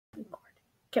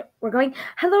Okay, we're going.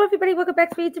 Hello, everybody. Welcome back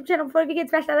to my YouTube channel. Before we begin,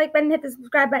 smash that like button, hit the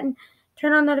subscribe button,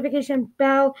 turn on notification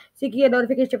bell so you can get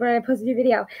notification when I post a new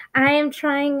video. I am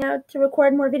trying to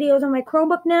record more videos on my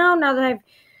Chromebook now that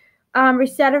I've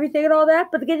reset everything and all that.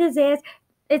 But the good news is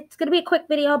it's going to be a quick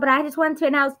video, but I just wanted to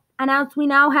announce we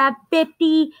now have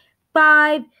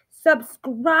 55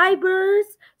 subscribers.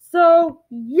 So,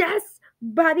 yes,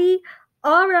 buddy.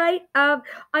 All right.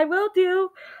 I will do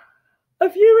a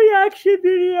few reaction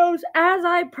videos as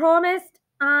I promised.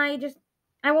 I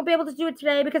won't be able to do it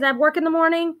today because I have work in the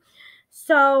morning.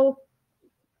 So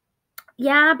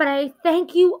yeah, but I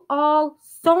thank you all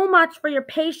so much for your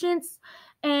patience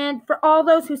and for all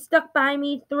those who stuck by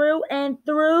me through and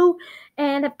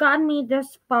have gotten me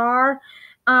this far.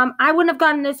 I wouldn't have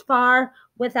gotten this far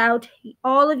without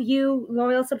all of you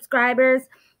loyal subscribers.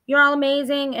 You're all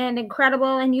amazing and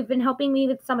incredible, and you've been helping me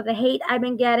with some of the hate I've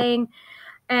been getting.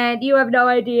 And you have no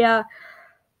idea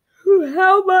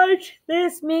how much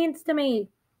this means to me.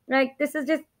 Like, this is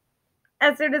just,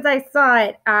 as soon as I saw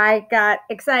it, I got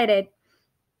excited.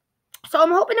 So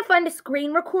I'm hoping to find a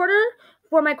screen recorder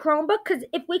for my Chromebook, because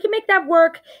if we can make that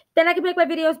work, then I can make my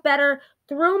videos better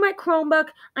through my Chromebook.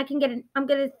 I'm going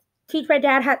to teach my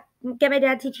dad get my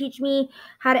dad to teach me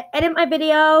how to edit my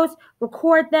videos,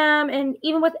 record them, and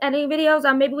even with editing videos,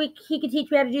 maybe he could teach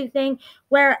me how to do the thing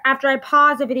where after I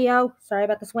pause a video, sorry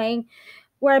about the swaying,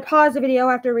 where I pause the video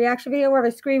after a reaction video where my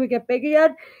screen would get big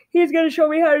again. He's going to show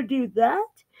me how to do that.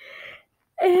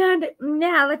 And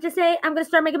now, let's just say I'm going to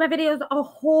start making my videos a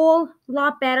whole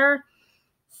lot better.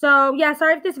 So, yeah,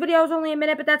 sorry if this video is only a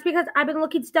minute, but that's because I've been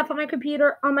looking stuff on my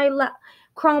computer, on my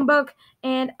Chromebook,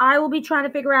 and I will be trying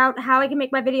to figure out how I can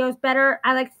make my videos better.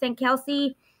 I like to thank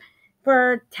Kelsey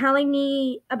for telling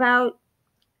me about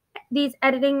these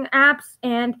editing apps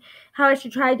and how I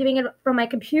should try doing it from my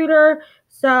computer.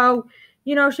 So,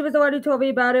 she was the one who told me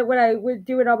about it when I would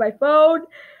do it on my phone.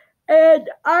 And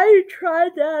I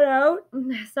tried that out.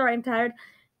 Sorry, I'm tired.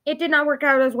 It did not work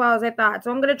out as well as I thought. So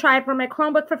I'm going to try it for my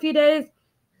Chromebook for a few days,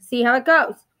 see how it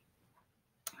goes.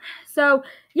 So,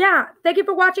 yeah, thank you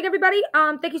for watching, everybody.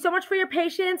 Thank you so much for your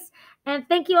patience. And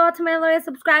thank you all to my loyal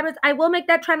subscribers. I will make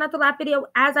that try not to laugh video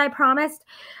as I promised.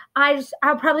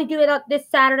 I'll probably do it this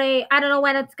Saturday. I don't know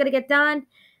when it's going to get done,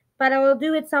 but I will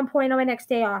do it some point on my next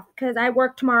day off because I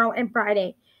work tomorrow and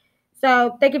Friday.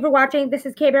 So thank you for watching. This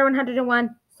is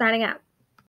KBear101 signing out.